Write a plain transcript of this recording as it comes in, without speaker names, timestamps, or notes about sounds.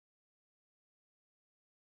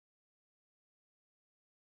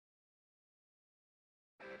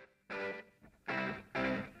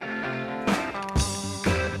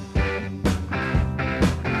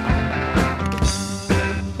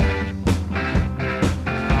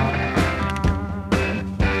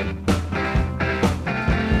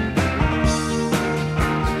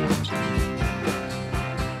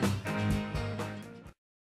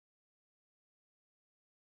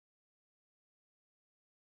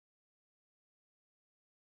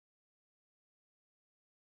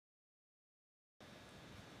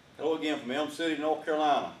Hello again from Elm City, North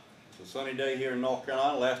Carolina. It's a sunny day here in North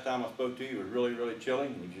Carolina. Last time I spoke to you it was really, really chilly.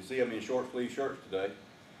 And you can see I'm in short sleeve shirts today.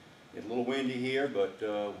 It's a little windy here, but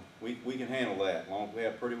we can handle that as long as we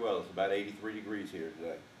have pretty weather. It's about 83 degrees here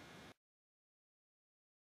today.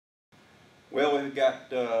 Well, we've got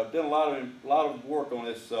done a lot of work on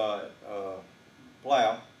this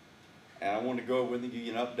plow, and I wanted to go over with you and give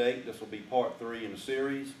you an update. This will be part 3 in the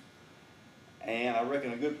series. And I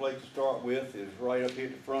reckon a good place to start with is right up here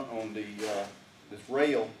at the front on the this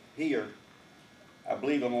rail here. I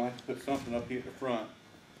believe I'm going to have to put something up here at the front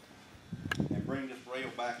and bring this rail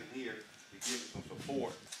back in here to give it some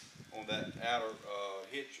support on that outer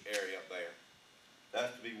hitch area up there.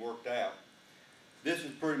 That's to be worked out. This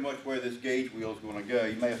is pretty much where this gauge wheel is going to go.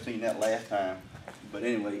 You may have seen that last time, but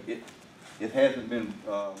anyway, it hasn't been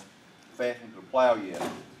fastened to the plow yet.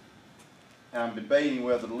 And I'm debating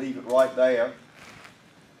whether to leave it right there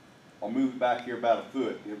or move it back here about a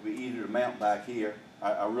foot. It'll be easier to mount back here.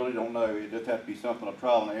 I really don't know. It just has to be something, a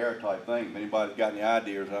trial and error type thing. If anybody's got any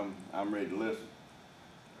ideas, I'm ready to listen.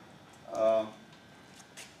 And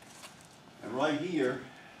right here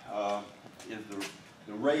is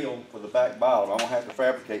the rail for the back bottom. I'm going to have to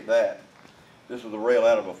fabricate that. This is the rail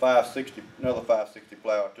out of a 560, another 560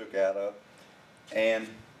 plow I took out of. And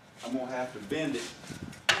I'm going to have to bend it.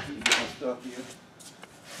 Get my stuff here.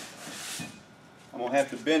 I'm going to have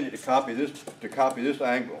to bend it to copy this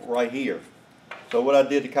angle right here. So what I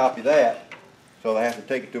did to copy that, so I have to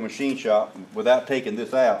take it to a machine shop without taking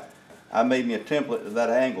this out, I made me a template of that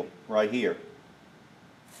angle right here.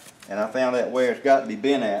 And I found out where it's got to be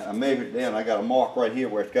bent at. I measured it down. I got a mark right here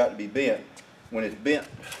where it's got to be bent. When it's bent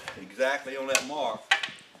exactly on that mark,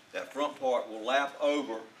 that front part will lap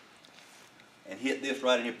over and hit this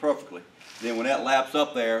right in here perfectly. Then when that laps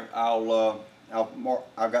up there, I've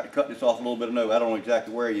got to cut this off a little bit of nose. I don't know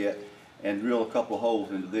exactly where yet, and drill a couple of holes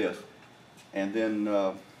into this. And then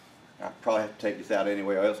I probably have to take this out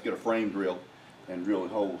anyway, or else get a frame drill and drill the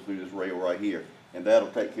holes through this rail right here. And that'll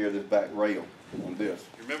take care of this back rail on this.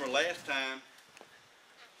 You remember last time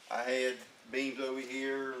I had beams over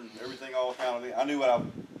here and everything all kind of. I knew I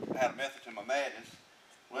had a method to my madness.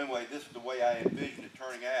 Well, anyway, this is the way I envisioned it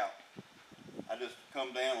turning out. I just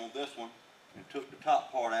come down on this one and took the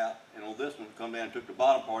top part out, and on this one come down and took the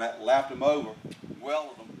bottom part out, lapped them over,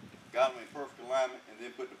 welded them, got them in perfect alignment, and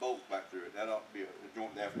then put the bolts back through it. That ought to be a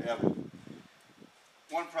joint there forever.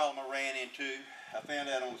 One problem I ran into, I found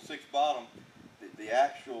out on the 6th bottom, the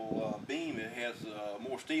actual beam, it has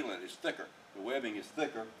more steel in it. It's thicker. The webbing is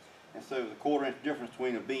thicker, and so the 1/4 inch difference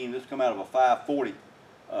between a beam. This come out of a 540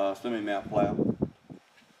 semi-mount plow.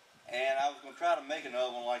 And I was going to try to make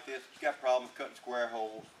another one like this. It's got problems cutting square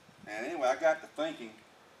holes. And anyway, I got to thinking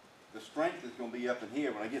the strength is going to be up in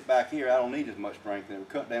here. When I get back here, I don't need as much strength, and it would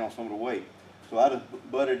cut down some of the weight. So I just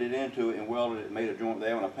butted it into it and welded it and made a joint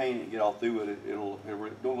there. When I paint it and get all through with it, it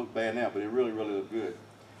don't look bad now, but it really, really looks good.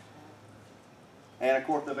 And of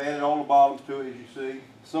course, I've added all the bottoms to it, as you see.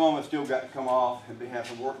 Some of them have still got to come off and have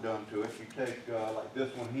some work done to it. You take like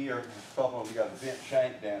this one here, a couple of them got a bent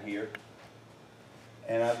shank down here.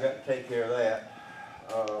 And I've got to take care of that.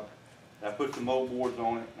 I put some mold boards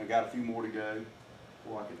on it. I got a few more to go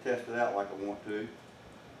before I can test it out like I want to.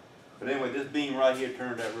 But anyway, this beam right here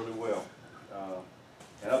turned out really well.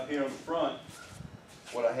 And up here on the front,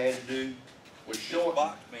 what I had to do was short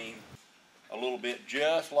box beam a little bit,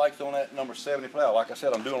 just like on that number 70 plow. Like I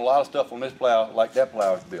said, I'm doing a lot of stuff on this plow like that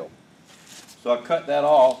plow is built. So I cut that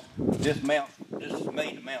off. This is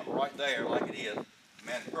made to mount right there like it is,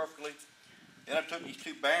 mounted perfectly. Then I took these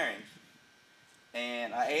 2 bearings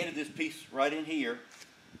and I added this piece right in here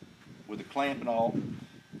with the clamp and all,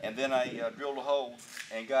 and then I drilled a hole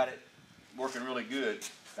and got it working really good.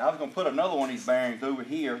 Now I was going to put another one of these bearings over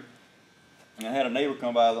here, and I had a neighbor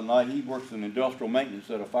come by the other night. He works in industrial maintenance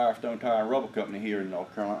at a Firestone Tire and Rubber Company here in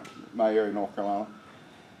North Carolina, my area, North Carolina.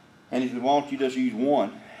 And he said, "Why don't you just use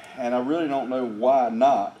one?" And I really don't know why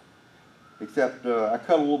not. Except I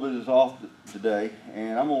cut a little bit of this off today,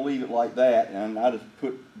 and I'm going to leave it like that, and I just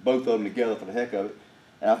put both of them together for the heck of it.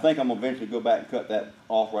 And I think I'm going to eventually go back and cut that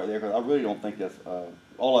off right there, because I really don't think that's,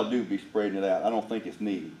 all I do is be spreading it out. I don't think it's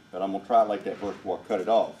needed, but I'm going to try it like that first before I cut it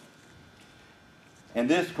off. And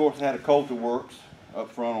this, of course, had a Coulter Works up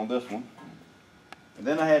front on this one. And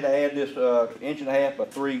then I had to add this 1.5 inch by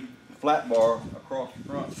 3 flat bar across the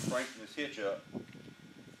front to strengthen this hitch up.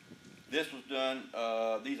 This was done,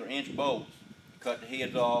 these are inch bolts. Cut the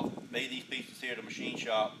heads off, made these pieces here at a machine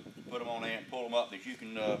shop, put them on there and pull them up. As you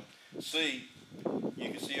can see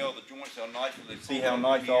all the joints, how nice they see how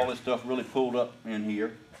nice all this stuff really pulled up in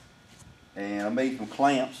here. And I made some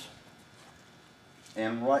clamps.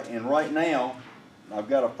 And right now, I've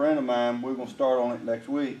got a friend of mine, we're going to start on it next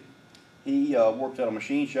week. He works at a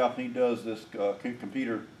machine shop and he does this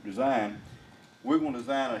computer design. We're going to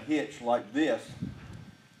design a hitch like this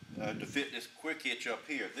to fit this quick hitch up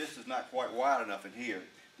here. This is not quite wide enough in here.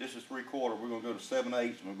 This is 3/4. We're going to go to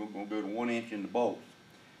 7/8 and we're going to go to 1 inch in the bolts.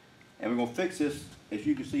 And we're going to fix this. As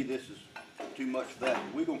you can see, this is too much for that.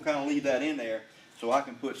 We're going to kind of leave that in there so I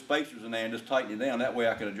can put spacers in there and just tighten it down. That way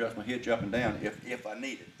I can adjust my hitch up and down if I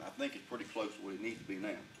need it. I think it's pretty close to what it needs to be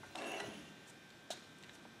now.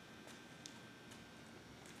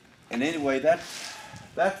 And anyway, that's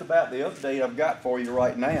about the update I've got for you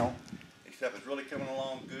right now. Except it's really coming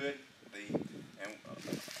along good.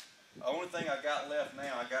 The only thing I got left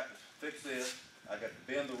now, I got to fix this. I got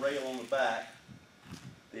to bend the rail on the back.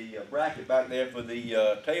 The bracket back there for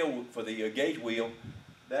the tail, for the gauge wheel,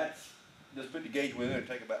 just put the gauge wheel in and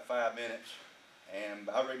take about 5 minutes. And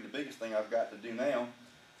I reckon the biggest thing I've got to do now,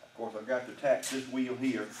 of course, I've got to attach this wheel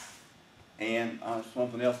here. And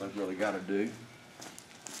something else I've really got to do.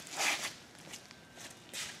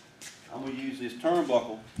 I'm going to use this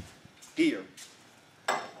turnbuckle here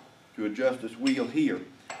to adjust this wheel here.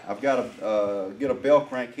 I've got to get a bell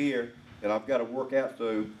crank here, and I've got to work out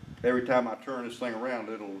so every time I turn this thing around,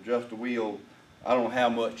 it'll adjust the wheel. I don't know how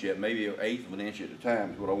much yet, maybe 1/8 of an inch at a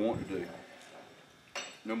time is what I want to do.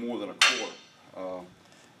 No more than 1/4.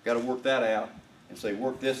 Got to work that out and say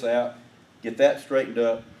work this out, get that straightened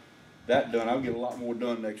up, that done. I'll get a lot more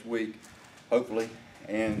done next week, hopefully.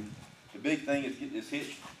 And the big thing is get this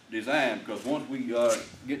hitch designed, because once we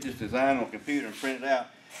get this design on a computer and print it out,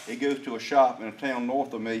 it goes to a shop in a town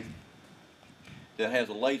north of me that has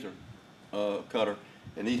a laser cutter,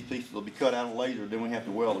 and these pieces will be cut out of laser, then we have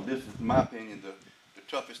to weld them. This is, in my opinion, the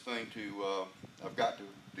toughest thing I've got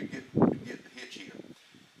to get the hitch here.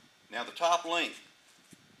 Now the top link,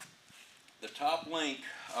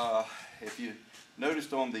 if you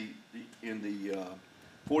noticed on in the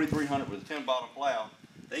 4300 with the 10 bottom plow,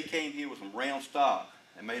 they came here with some round stock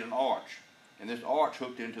and made an arch, and this arch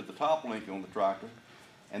hooked into the top link on the tractor,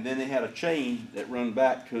 and then they had a chain that run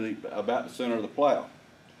back to about the center of the plow.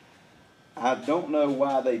 I don't know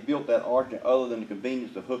why they built that arch other than the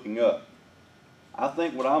convenience of hooking up. I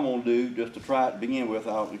think what I'm going to do, just to try it to begin with,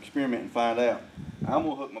 I'll experiment and find out. I'm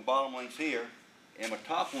going to hook my bottom links here, and my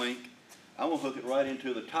top link, I'm going to hook it right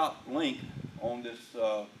into the top link on this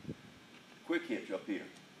quick hitch up here.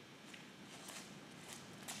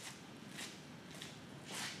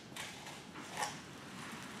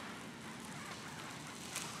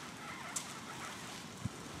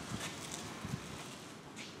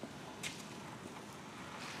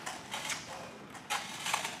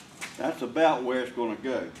 That's about where it's going to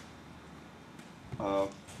go.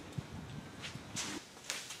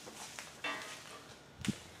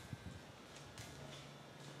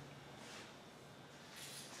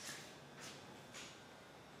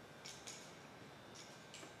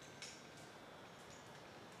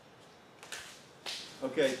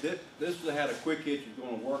 Okay, this is how the quick hitch is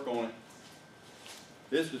going to work on it.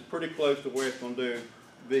 This is pretty close to where it's going to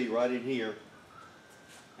be, right in here.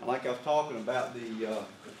 And like I was talking about the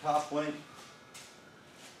top link,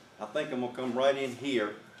 I think I'm going to come right in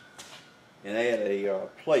here and add a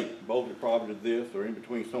plate bolted probably to this or in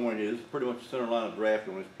between somewhere. This is pretty much the center line of draft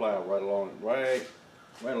on this plow right along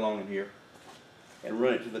in here, and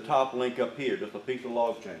run it to the top link up here, just a piece of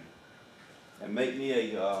log chain, and make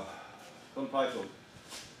me some type of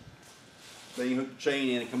thing, hook the chain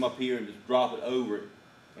in and come up here and just drop it over it.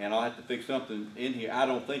 And I'll have to fix something in here. I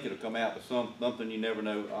don't think it'll come out, but something you never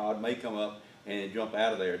know, it may come up and jump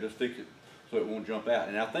out of there. Just fix it so it won't jump out.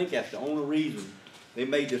 And I think that's the only reason they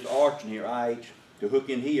made this arch in here, IH, to hook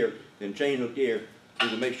in here, then chain hook here, is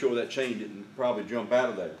to make sure that chain didn't probably jump out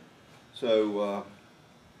of there. So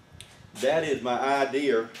that is my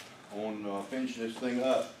idea on finishing this thing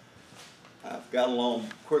up. I've got along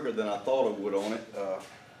quicker than I thought I would on it.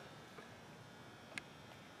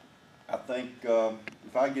 I think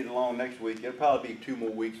if I get along next week, it'll probably be 2 more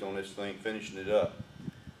weeks on this thing, finishing it up.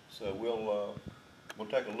 So we'll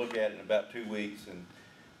take a look at it in about 2 weeks, and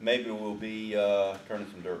maybe we'll be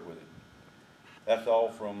turning some dirt with it. That's all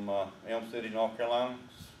from Elm City, North Carolina.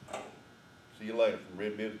 See you later from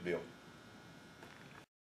Red Bibs Bill.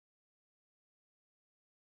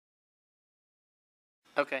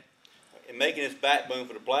 Okay. And making this backbone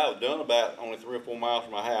for the plow was done about only 3 or 4 miles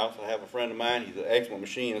from my house. I have a friend of mine, he's an excellent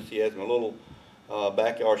machinist. He has a little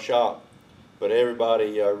backyard shop, but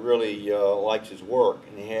everybody really likes his work.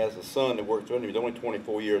 And he has a son that works with him. He's only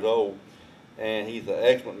 24 years old, and he's an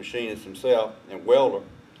excellent machinist himself and welder.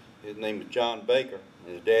 His name is John Baker.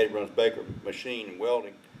 His daddy runs Baker Machine and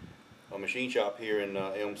Welding, a machine shop here in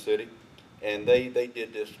Elm City. and they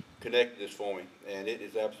did this, connected this for me, and it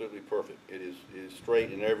is absolutely perfect. It is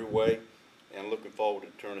straight in every way, and looking forward to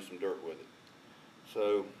turning some dirt with it.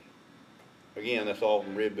 So, again, that's all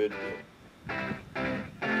from Red Bid.